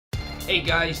Hey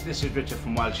guys, this is Richard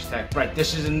from WELSHYTECH. Right,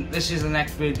 this is the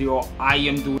next video I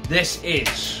am doing. This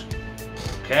is,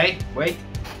 okay, wait,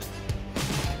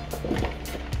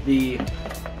 the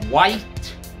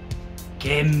white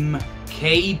GIM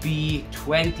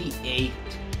KB28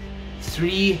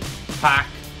 3-pack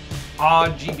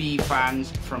RGB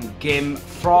fans from GIM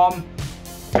from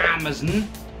Amazon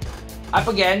up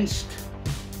against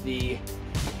the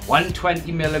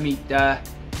 120mm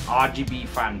RGB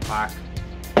fan pack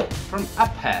from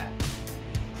uphere.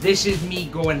 This is me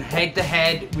going head to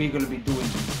head. We're going to be doing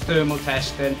some thermal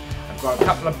testing. I've got a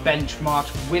couple of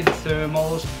benchmarks with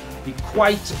thermals. Be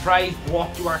quite surprised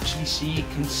what you actually see,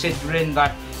 considering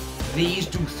that these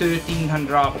do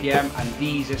 1300 RPM and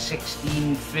these are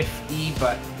 1650,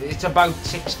 but it's about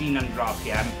 1600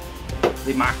 RPM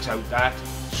they max out that.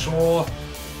 So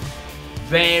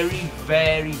very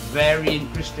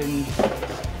interesting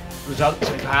results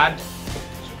I've had,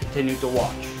 so continue to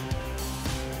watch.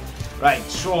 Right,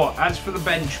 so as for the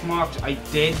benchmarks I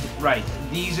did, right,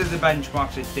 these are the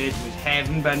benchmarks I did. With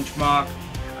Heaven benchmark,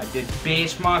 I did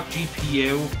Basemark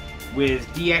GPU with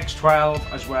DX12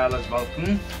 as well as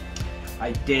Vulcan.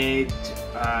 I did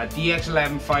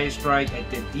DX11 Firestrike, I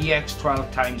did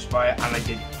DX12 Timespire, and I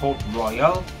did Port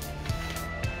Royal.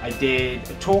 I did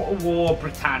a Total War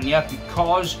Britannia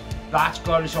because that's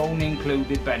got its own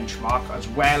included benchmark, as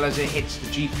well as it hits the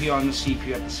GPU and the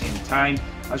CPU at the same time,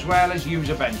 as well as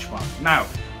user benchmark. Now,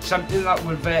 something that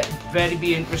will very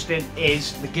be interesting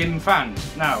is the GIM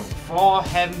fans. Now, for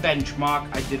Heaven benchmark,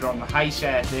 I did it on the high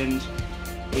settings.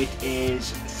 It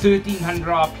is 1300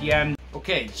 RPM.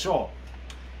 Okay, so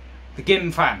the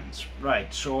GIM fans,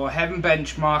 right? So Heaven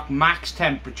benchmark max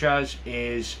temperatures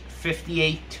is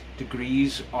 58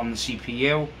 degrees on the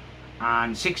CPU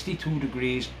and 62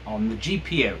 degrees on the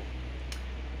GPU.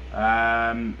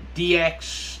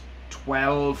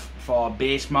 DX12 for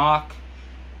Basemark,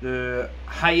 the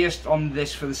highest on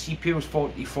this for the CPU was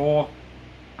 44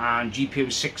 and GPU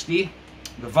was 60.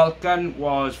 The Vulcan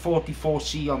was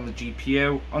 44C on the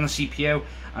CPU, on the CPU,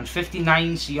 and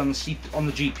 59C on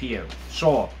the GPU.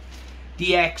 So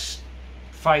DX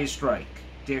Firestrike,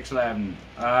 DX11,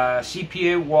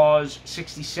 CPU was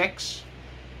 66.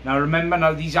 Now remember,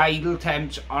 now these idle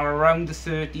temps are around the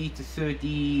 30 to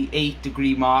 38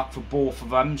 degree mark for both of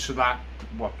them, so that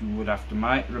what you would have to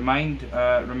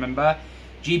remember.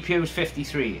 GPU is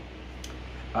 53.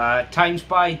 Times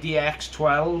by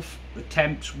DX12, the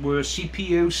temps were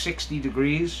CPU 60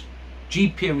 degrees,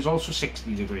 GPU was also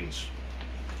 60 degrees.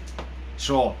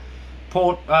 So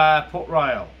Port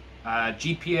Royal,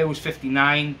 GPU was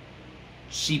 59,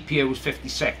 CPU was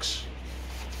 56.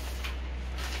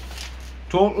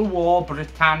 Total War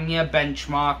Britannia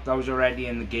benchmark, that was already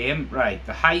in the game. Right,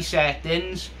 the high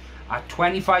settings at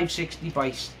 2560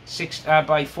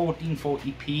 by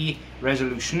 1440p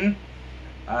resolution.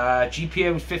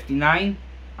 GPU was 59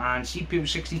 and CPU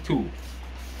was 62.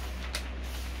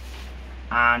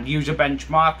 And user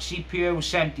benchmark, CPU was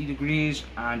 70 degrees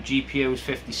and GPU was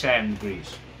 57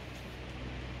 degrees.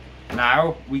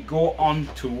 Now we go on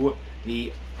to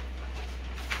the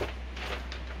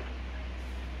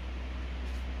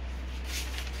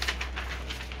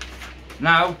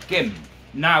GIM.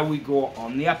 Now we go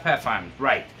on the uphere fans.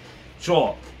 Right,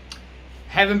 so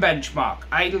Heaven benchmark,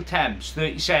 idle temps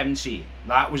 37C.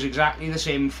 That was exactly the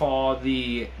same for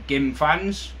the GIM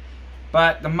fans,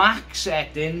 but the max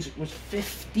settings was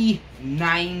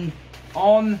 59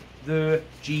 on the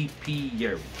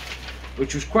GPU,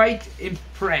 which was quite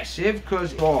impressive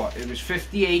because it was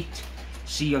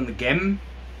 58C on the GIM.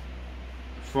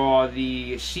 For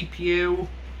the CPU,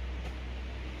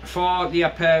 for the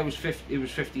uphere it was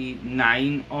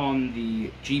 59 on the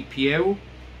GPU,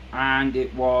 and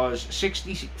it was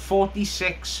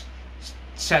 46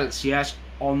 Celsius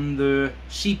on the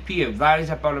CPU. That is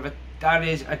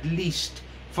at least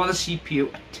for the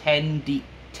CPU a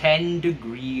 10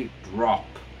 degree drop,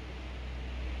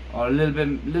 or a little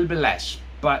bit less.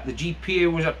 But the GPU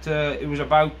was it was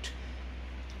about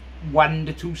 1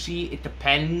 to 2C. It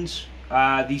depends.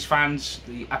 These fans,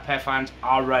 the uphere fans,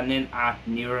 are running at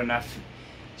near enough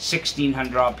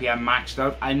 1600 RPM maxed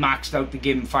out. I maxed out the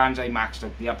GIM fans, I maxed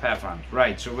out the uphere fans.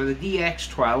 Right, so with the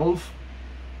DX12,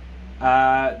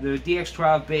 the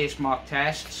DX12 Basemark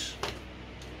tests,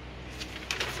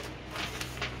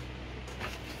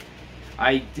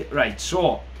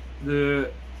 so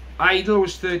the idle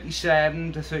was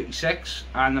 37 to 36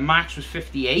 and the max was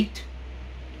 58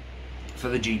 for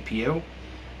the GPU.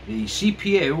 The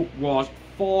CPU was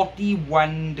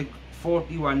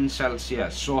 41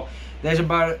 Celsius, so there's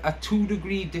about a 2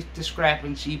 degree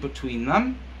discrepancy between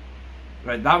them.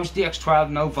 Right, that was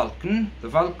DX12, now Vulcan. The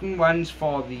Vulcan ones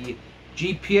for the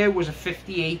GPU was a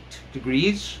 58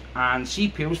 degrees and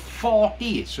CPU was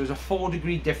 40, so there's a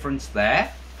 4-degree difference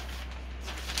there.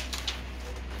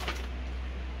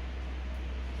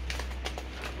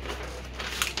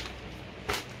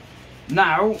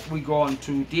 Now we go on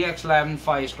to DX11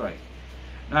 Firestrike.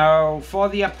 Now for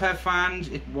the upper fans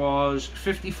it was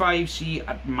 55C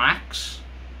at max,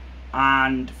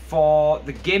 and for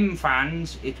the GIM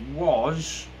fans it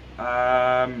was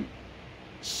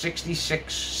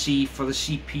 66C for the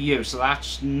CPU, so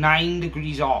that's 9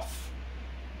 degrees off,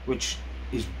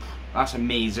 that's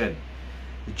amazing.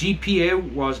 The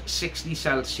GPU was 60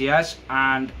 Celsius,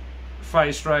 and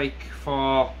Firestrike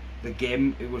for the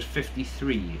GIM it was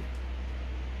 53.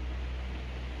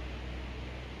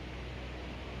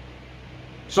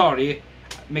 Sorry,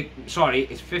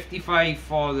 it's 55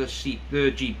 for the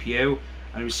GPU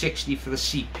and it was 60 for the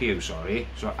CPU, sorry.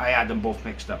 So I had them both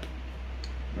mixed up.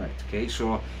 Right, okay,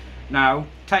 so now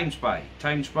time spy.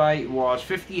 Time spy was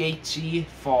 58C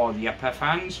for the upper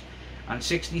fans and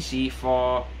 60C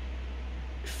for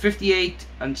 58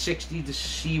 and 60. The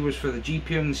C was for the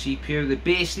GPU and the CPU. They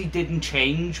basically didn't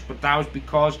change, but that was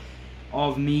because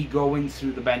of me going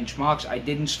through the benchmarks. I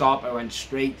didn't stop, I went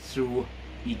straight through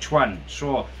each one.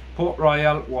 So Port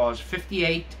Royal was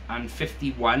 58 and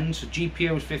 51, so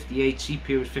GPU was 58,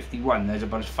 CPU was 51. There's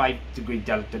about a 5-degree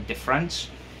delta difference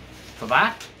for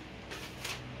that.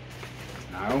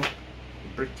 Now the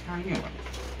Britannia,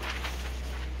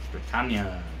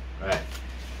 right.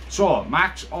 So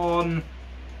max on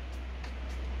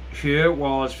here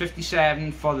was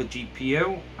 57 for the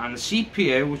GPU, and the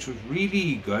CPU, which was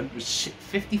really good, was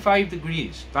 55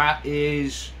 degrees. That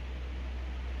is,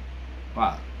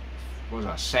 well, what was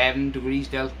that, 7 degrees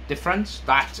difference?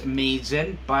 That's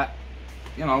amazing, but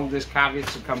you know, there's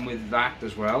caveats that come with that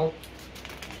as well.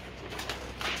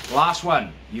 Last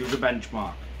one, user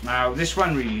benchmark. Now this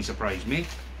one really surprised me,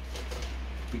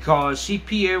 because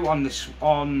CPU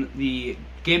on the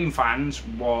GIM fans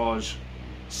was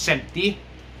 70,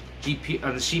 GPU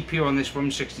and the CPU on this one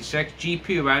was 66,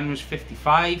 GPU was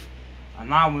 55,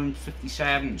 and that one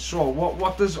 57. So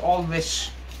what does all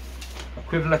this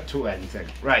equivalent to anything?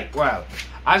 Right, well,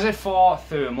 as if for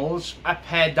thermals,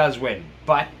 uphere does win,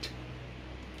 but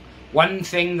one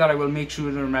thing that I will make sure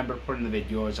to remember to put in the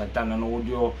video is I've done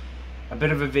a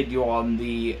bit of a video on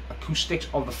the acoustics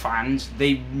of the fans.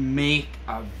 They make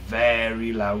a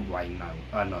very loud whine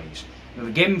noise. Now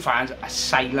the GIM fans are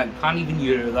silent, can't even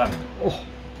hear them. Oh,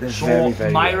 so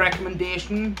very my loud.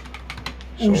 recommendation,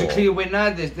 who's a clear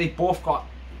winner? They both got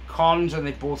cons and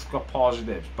they both got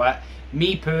positives, but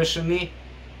me personally,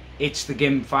 it's the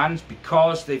GIM fans,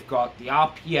 because they've got the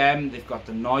RPM, they've got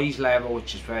the noise level,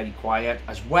 which is very quiet,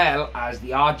 as well as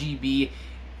the RGB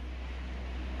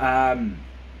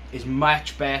is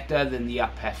much better than the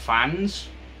uphere fans.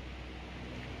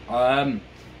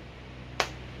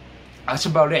 That's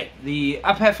about it. The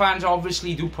uphere fans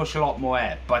obviously do push a lot more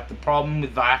air, but the problem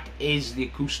with that is the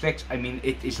acoustics. I mean,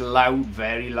 it is loud,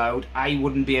 very loud. I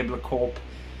wouldn't be able to cope.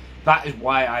 That is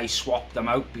why I swapped them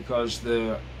out, because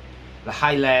the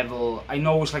high level, I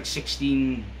know it's like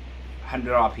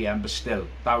 1600 RPM, but still,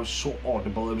 that was so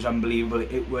audible. It was unbelievable.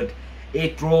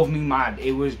 It drove me mad.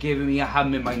 It was giving me a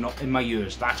hum in my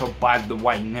ears. That's how bad the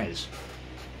whine is.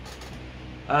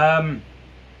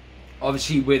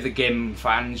 Obviously, with the GIM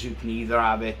fans, you can either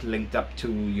have it linked up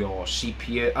to your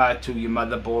CPU, to your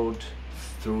motherboard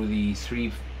through the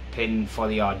 3-pin for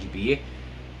the RGB,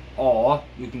 or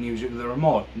you can use it with a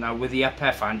remote. Now with the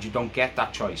uphere fans, you don't get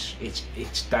that choice.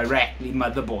 It's directly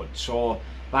motherboard, so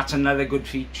that's another good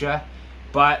feature.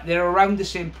 But they're around the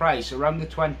same price, around the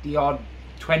 24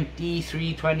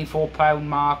 pound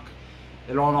mark.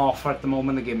 They're on offer at the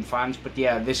moment, the GIM fans. But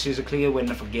yeah, this is a clear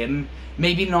winner for GIM.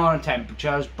 Maybe not on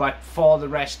temperatures, but for the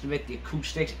rest of it, the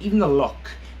acoustics, even the look,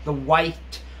 the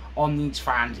white on these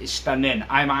fans is stunning.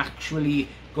 I'm actually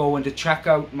going to check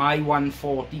out my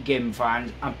 140 GIM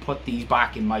fans and put these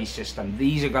back in my system.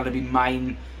 These are going to be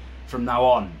mine from now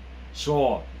on.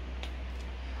 So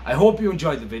I hope you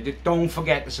enjoyed the video. Don't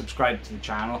forget to subscribe to the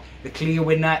channel. The clear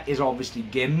winner is obviously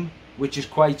GIM, which is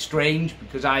quite strange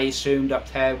because I assumed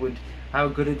uphere would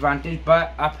have a good advantage,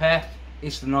 but uphere,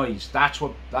 it's the noise. That's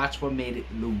what made it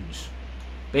lose.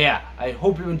 But yeah, I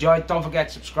hope you enjoyed. Don't forget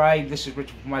to subscribe. This is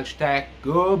Richard from WELSHYTECH.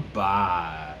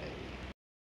 Goodbye.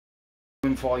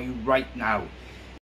 For you right now.